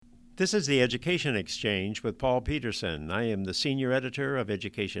This is the Education Exchange with Paul Peterson. I am the senior editor of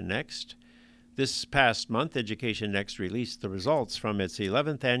Education Next. This past month, Education Next released the results from its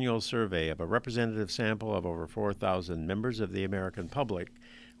 11th annual survey of a representative sample of over 4,000 members of the American public,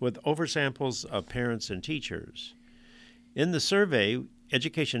 with oversamples of parents and teachers. In the survey,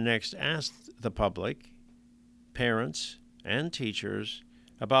 Education Next asked the public, parents, and teachers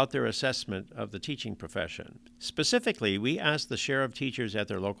about their assessment of the teaching profession. Specifically, we asked the share of teachers at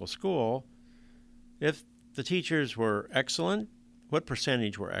their local school if the teachers were excellent, what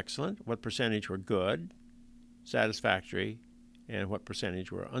percentage were excellent, what percentage were good, satisfactory, and what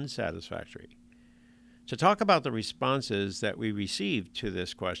percentage were unsatisfactory. To talk about the responses that we received to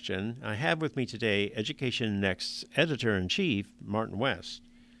this question, I have with me today Education Next's editor-in-chief, Martin West.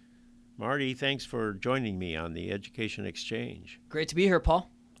 Marty, thanks for joining me on the Education Exchange. Great to be here, Paul.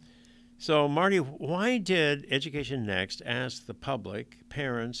 So, Marty, why did Education Next ask the public,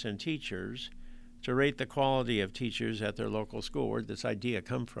 parents, and teachers to rate the quality of teachers at their local school? Where did this idea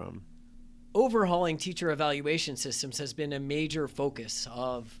come from? Overhauling teacher evaluation systems has been a major focus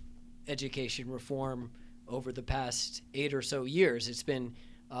of education reform over the past 8 or so years. It's been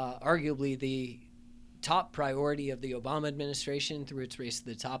arguably the top priority of the Obama administration through its Race to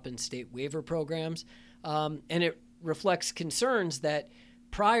the Top and state waiver programs. And it reflects concerns that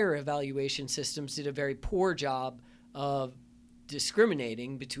prior evaluation systems did a very poor job of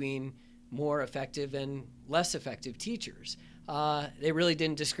discriminating between more effective and less effective teachers. They really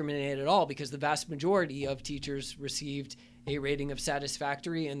didn't discriminate at all because the vast majority of teachers received a rating of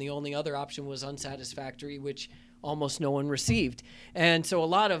satisfactory, and the only other option was unsatisfactory, which almost no one received. And so a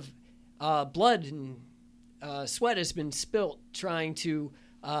lot of blood and sweat has been spilt trying to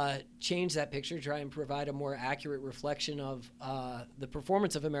change that picture, try and provide a more accurate reflection of the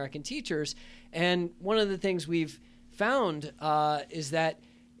performance of American teachers. And one of the things we've found is that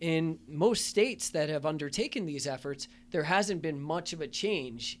in most states that have undertaken these efforts, there hasn't been much of a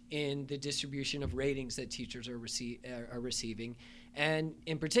change in the distribution of ratings that teachers are receiving. And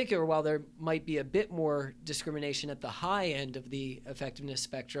in particular, while there might be a bit more discrimination at the high end of the effectiveness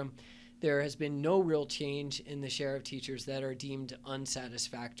spectrum, there has been no real change in the share of teachers that are deemed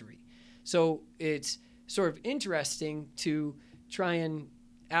unsatisfactory. So it's sort of interesting to try and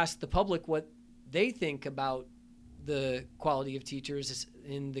ask the public what they think about the quality of teachers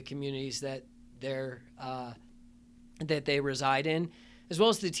in the communities that they reside in, as well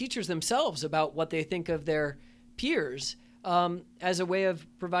as the teachers themselves about what they think of their peers, as a way of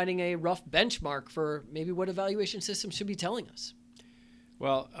providing a rough benchmark for maybe what evaluation systems should be telling us.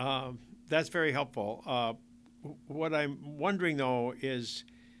 Well, that's very helpful. What I'm wondering, though, is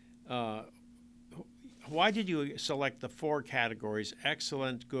why did you select the 4 categories,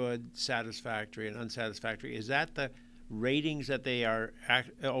 excellent, good, satisfactory, and unsatisfactory? Is that the ratings that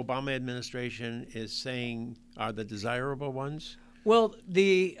Obama administration is saying are the desirable ones? Well,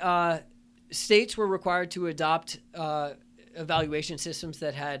 the states were required to adopt evaluation systems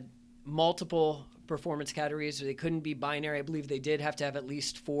that had multiple performance categories. They couldn't be binary. I believe they did have to have at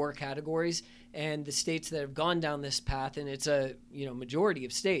least 4 categories. And the states that have gone down this path, and it's a majority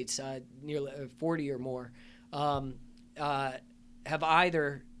of states, nearly 40 or more, have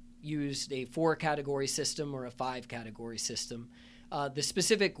either used a 4-category system or a 5-category system. The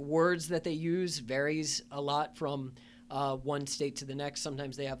specific words that they use varies a lot from one state to the next.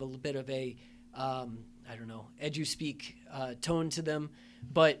 Sometimes they have a little bit of a edu-speak tone to them.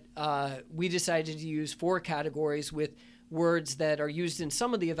 But we decided to use 4 categories with words that are used in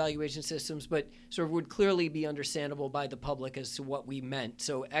some of the evaluation systems, but sort of would clearly be understandable by the public as to what we meant.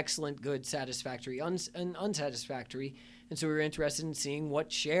 So excellent, good, satisfactory, and unsatisfactory. And so we were interested in seeing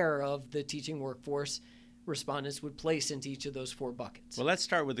what share of the teaching workforce respondents would place into each of those 4 buckets. Well, let's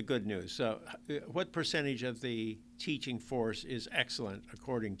start with the good news. So what percentage of the teaching force is excellent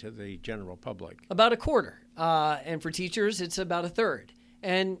according to the general public? About a quarter. And for teachers, it's about a third.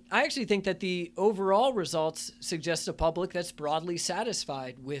 And I actually think that the overall results suggest a public that's broadly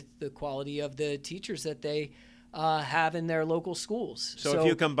satisfied with the quality of the teachers that they have in their local schools. So if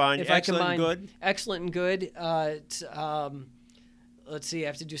you combine excellent and good, let's see, I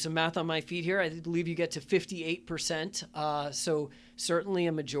have to do some math on my feet here. I believe you get to 58%. So certainly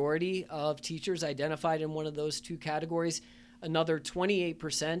a majority of teachers identified in one of those 2 categories. Another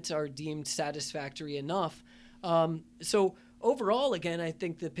 28% are deemed satisfactory enough. So overall, again, I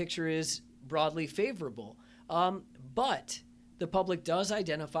think the picture is broadly favorable. But the public does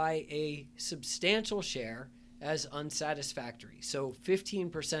identify a substantial share as unsatisfactory. So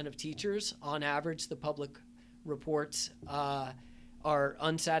 15% of teachers, on average, the public reports are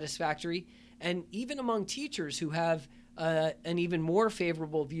unsatisfactory. And even among teachers who have an even more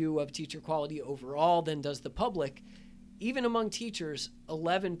favorable view of teacher quality overall than does the public. Even among teachers,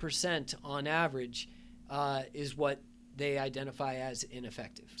 11% on average is what they identify as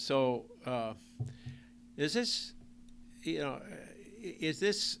ineffective. So is this, is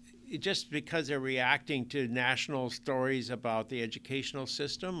this just because they're reacting to national stories about the educational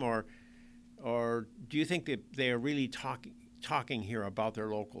system, or do you think that they are really talking here about their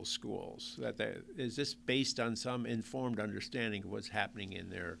local schools? Is this based on some informed understanding of what's happening in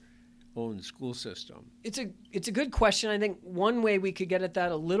their own school system? It's a good question. I think one way we could get at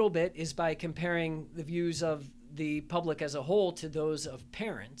that a little bit is by comparing the views of the public as a whole to those of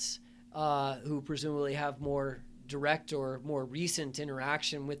parents who presumably have more direct or more recent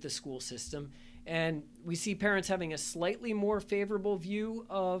interaction with the school system. And we see parents having a slightly more favorable view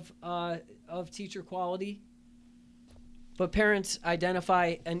of teacher quality. But parents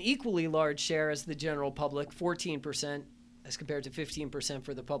identify an equally large share as the general public, 14%, as compared to 15%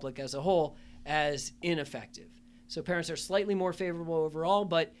 for the public as a whole, as ineffective. So parents are slightly more favorable overall,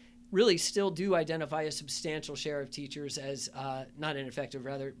 but really still do identify a substantial share of teachers as not ineffective,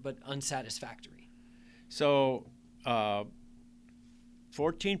 rather, but unsatisfactory. So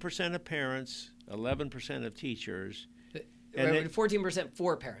 14% of parents, 11% of teachers. And 14%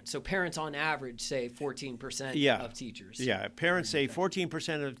 for parents. So parents on average say 14% of teachers. Yeah, parents say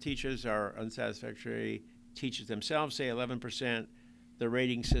 14% of teachers are unsatisfactory. Teachers themselves say 11%. The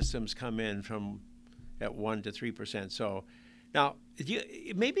rating systems come in from at 1 to 3%. So now,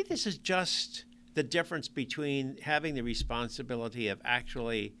 maybe this is just the difference between having the responsibility of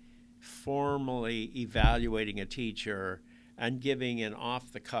actually formally evaluating a teacher and giving an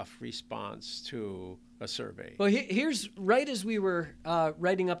off-the-cuff response to a survey. Well, here's, right as we were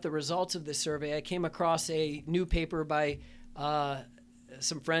writing up the results of this survey, I came across a new paper by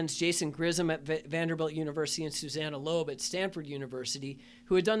some friends, Jason Grissom at Vanderbilt University and Susanna Loeb at Stanford University,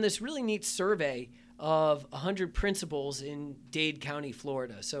 who had done this really neat survey of 100 principals in Dade County,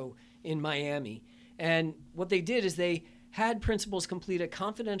 Florida, so in Miami. And what they did is they had principals complete a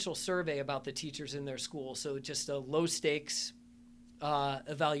confidential survey about the teachers in their school, so just a low-stakes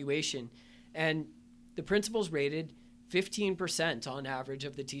evaluation. And the principals rated 15% on average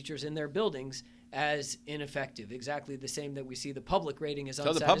of the teachers in their buildings as ineffective, exactly the same that we see the public rating as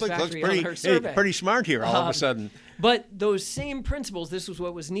unsatisfactory on our survey. Pretty smart here all of a sudden. But those same principals, this was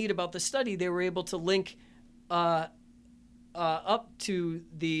what was neat about the study, they were able to link up to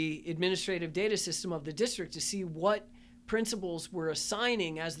the administrative data system of the district to see what principals were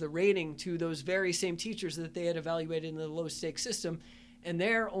assigning as the rating to those very same teachers that they had evaluated in the low-stakes system. And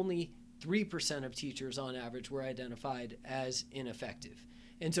there, only 3% of teachers on average were identified as ineffective.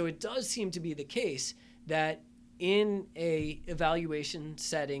 And so it does seem to be the case that in a evaluation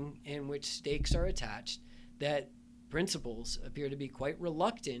setting in which stakes are attached, that principals appear to be quite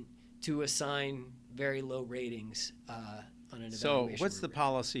reluctant to assign very low ratings on an evaluation. So what's the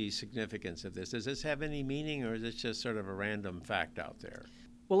policy significance of this? Does this have any meaning, or is it just sort of a random fact out there?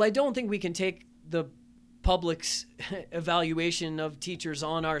 Well, I don't think we can take the public's evaluation of teachers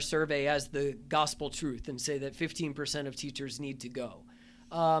on our survey as the gospel truth and say that 15% of teachers need to go.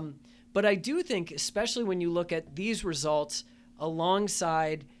 But I do think, especially when you look at these results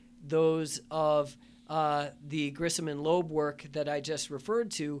alongside those of the Grissom and Loeb work that I just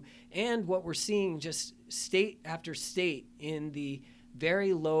referred to, and what we're seeing just state after state in the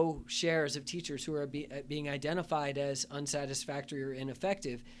very low shares of teachers who are being identified as unsatisfactory or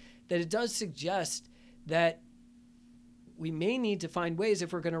ineffective, that it does suggest that we may need to find ways,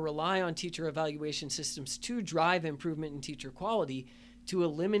 if we're going to rely on teacher evaluation systems to drive improvement in teacher quality, to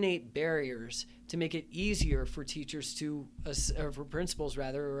eliminate barriers, to make it easier for teachers to, or for principals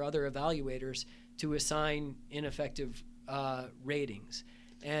rather, or other evaluators to assign ineffective ratings.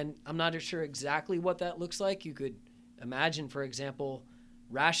 And I'm not sure exactly what that looks like. You could imagine, for example,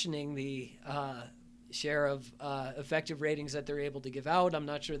 rationing the share of effective ratings that they're able to give out. I'm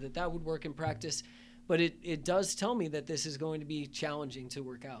not sure that that would work in practice, but it does tell me that this is going to be challenging to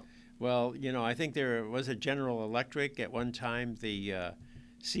work out. Well, I think there was a General Electric at one time. The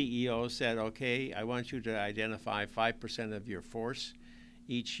CEO said, okay, I want you to identify 5% of your force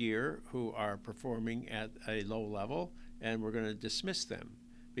each year who are performing at a low level, and we're going to dismiss them.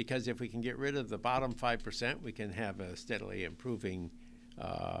 Because if we can get rid of the bottom 5%, we can have a steadily improving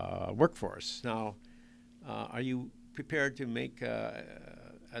workforce. Now, are you prepared to make a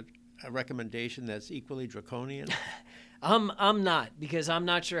recommendation that's equally draconian? I'm not, because I'm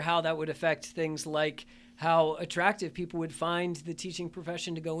not sure how that would affect things like how attractive people would find the teaching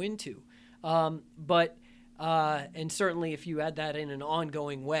profession to go into. And certainly if you add that in an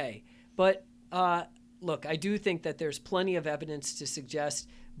ongoing way. But look, I do think that there's plenty of evidence to suggest,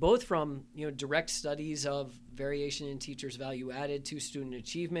 both from direct studies of variation in teachers' value added to student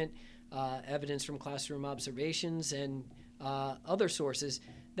achievement, evidence from classroom observations, and other sources,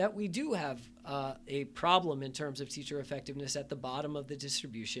 that we do have a problem in terms of teacher effectiveness at the bottom of the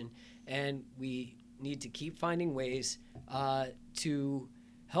distribution, and we need to keep finding ways to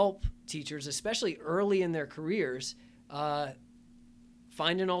help teachers, especially early in their careers,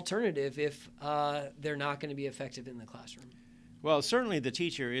 find an alternative if they're not going to be effective in the classroom. Well, certainly the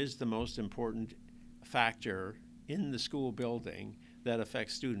teacher is the most important factor in the school building that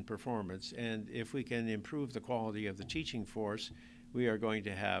affects student performance. And if we can improve the quality of the teaching force, we are going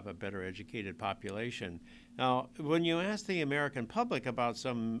to have a better educated population. Now, when you ask the American public about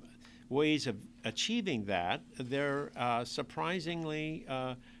some ways of achieving that, they're surprisingly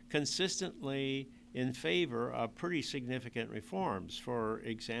consistently in favor of pretty significant reforms. For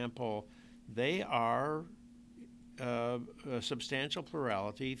example, they are a substantial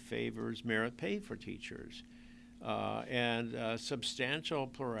plurality favors merit pay for teachers. And a substantial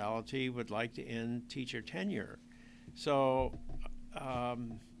plurality would like to end teacher tenure. So, what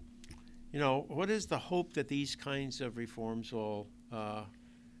is the hope that these kinds of reforms will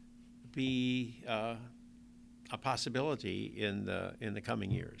be a possibility in the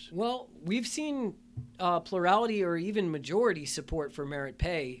coming years? Well, we've seen plurality or even majority support for merit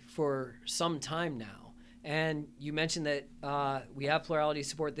pay for some time now. And you mentioned that we have plurality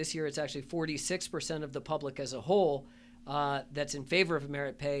support this year. It's actually 46% of the public as a whole that's in favor of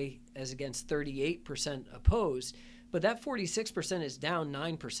merit pay, as against 38% opposed. But that 46% is down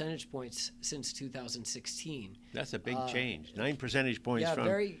 9 percentage points since 2016. That's a big change. 9 percentage points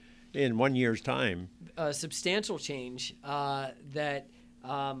in 1 year's time. A substantial change that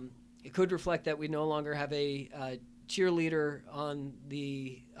it could reflect that we no longer have a cheerleader on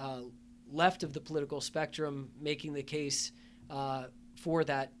the left of the political spectrum making the case for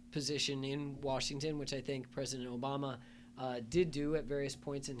that position in Washington, which I think President Obama did do at various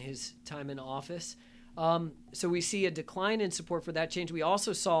points in his time in office. So we see a decline in support for that change. We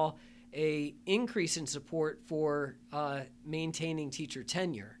also saw an increase in support for maintaining teacher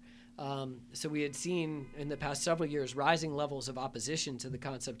tenure. So we had seen in the past several years rising levels of opposition to the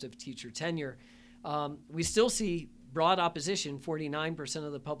concept of teacher tenure. We still see broad opposition, 49%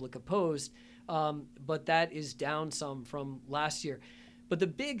 of the public opposed, but that is down some from last year. But the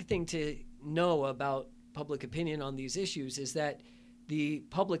big thing to know about public opinion on these issues is that the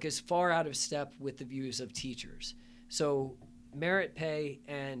public is far out of step with the views of teachers. So merit pay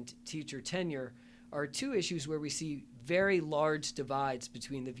and teacher tenure are two issues where we see very large divides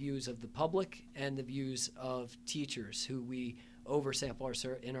between the views of the public and the views of teachers, who we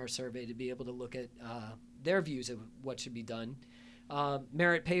oversample in our survey to be able to look at their views of what should be done.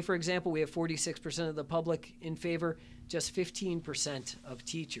 Merit pay, for example, we have 46% of the public in favor, just 15% of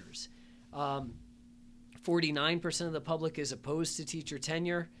teachers. 49% of the public is opposed to teacher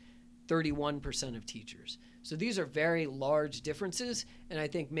tenure, 31% of teachers. So these are very large differences, and I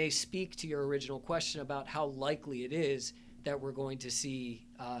think may speak to your original question about how likely it is that we're going to see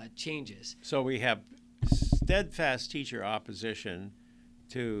changes. So we have steadfast teacher opposition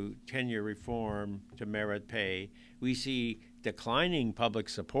to tenure reform, to merit pay. We see declining public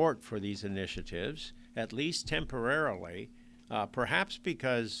support for these initiatives, at least temporarily, perhaps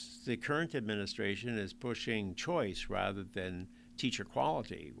because the current administration is pushing choice rather than teacher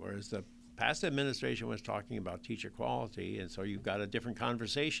quality, whereas the past administration was talking about teacher quality, and so you've got a different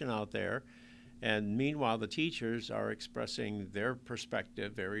conversation out there. And meanwhile, the teachers are expressing their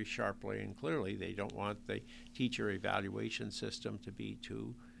perspective very sharply and clearly. They don't want the teacher evaluation system to be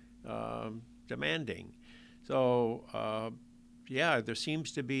too demanding. So, there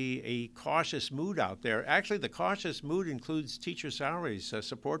seems to be a cautious mood out there. Actually, the cautious mood includes teacher salaries.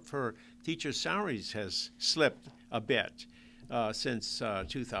 Support for teacher salaries has slipped a bit since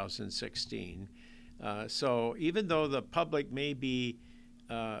 2016. So even though the public may be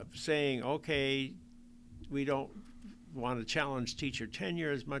saying, okay, we don't want to challenge teacher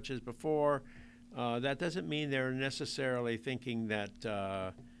tenure as much as before, that doesn't mean they're necessarily thinking that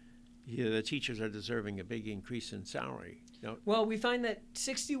the teachers are deserving a big increase in salary. No? Well, we find that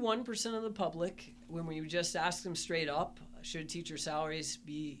 61% of the public, when we just ask them straight up, should teacher salaries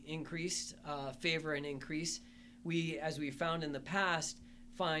be increased, favor an increase. We, as we found in the past,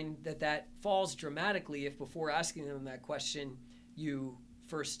 find that falls dramatically if before asking them that question, you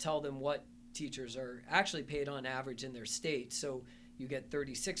first tell them what teachers are actually paid on average in their state. So you get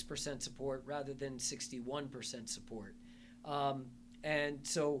 36% support rather than 61% support. And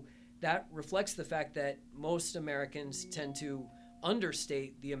so that reflects the fact that most Americans tend to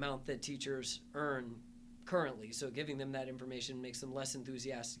understate the amount that teachers earn currently. So giving them that information makes them less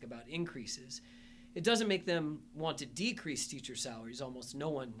enthusiastic about increases. It doesn't make them want to decrease teacher salaries. Almost no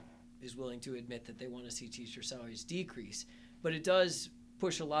one is willing to admit that they want to see teacher salaries decrease. But it does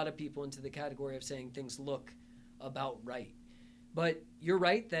push a lot of people into the category of saying things look about right. But you're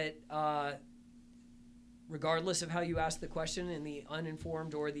right that regardless of how you ask the question, in the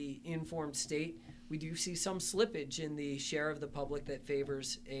uninformed or the informed state, we do see some slippage in the share of the public that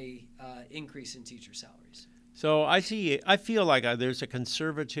favors a increase in teacher salaries. So I feel like there's a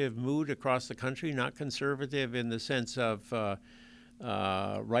conservative mood across the country, not conservative in the sense of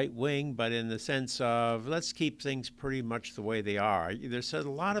right wing, but in the sense of let's keep things pretty much the way they are. There's a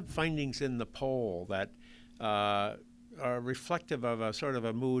lot of findings in the poll that are reflective of a sort of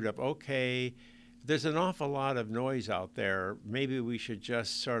a mood of, okay, there's an awful lot of noise out there. Maybe we should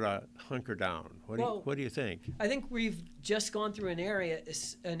just sort of hunker down. What do you think? I think we've just gone through an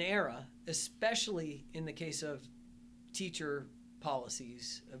era, especially in the case of teacher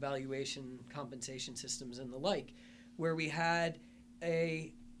policies, evaluation, compensation systems, and the like, where we had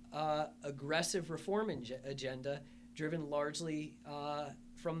a aggressive reform agenda driven largely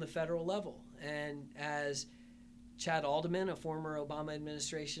from the federal level. And as Chad Alderman, a former Obama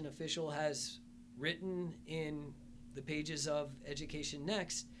administration official, has written in the pages of Education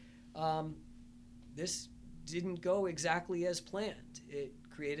Next, this didn't go exactly as planned. It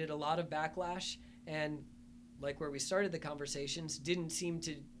created a lot of backlash, and like where we started the conversations, didn't seem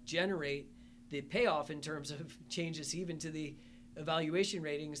to generate the payoff in terms of changes even to the evaluation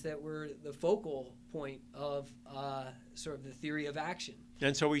ratings that were the focal point of sort of the theory of action.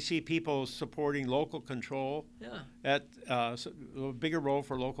 And so we see people supporting local control at a bigger role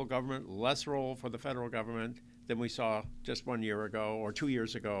for local government, less role for the federal government than we saw just 1 year ago or 2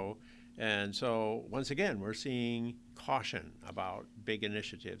 years ago. And so once again, we're seeing caution about big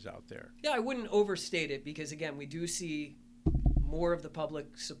initiatives out there. Yeah, I wouldn't overstate it because, again, we do see more of the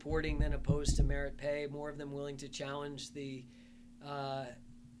public supporting than opposed to merit pay, more of them willing to challenge the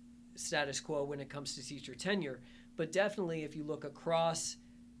status quo when it comes to teacher tenure. But definitely, if you look across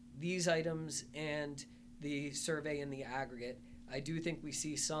these items and the survey in the aggregate, I do think we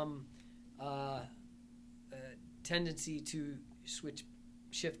see some tendency to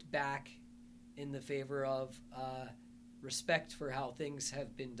shift back in the favor of respect for how things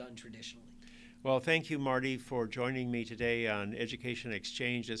have been done traditionally. Well, thank you, Marty, for joining me today on Education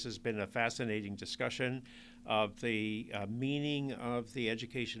Exchange. This has been a fascinating discussion of the meaning of the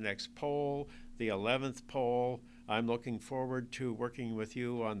Education Next poll, the 11th poll. I'm looking forward to working with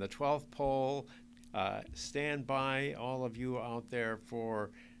you on the 12th poll. Stand by, all of you out there, for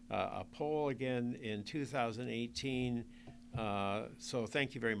a poll again in 2018. So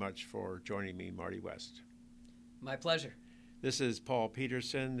thank you very much for joining me, Marty West. My pleasure. This is Paul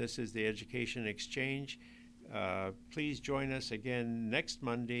Peterson. This is the Education Exchange. Please join us again next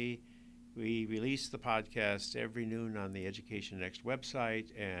Monday. We release the podcast every noon on the Education Next website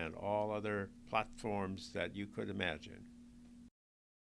and all other platforms that you could imagine.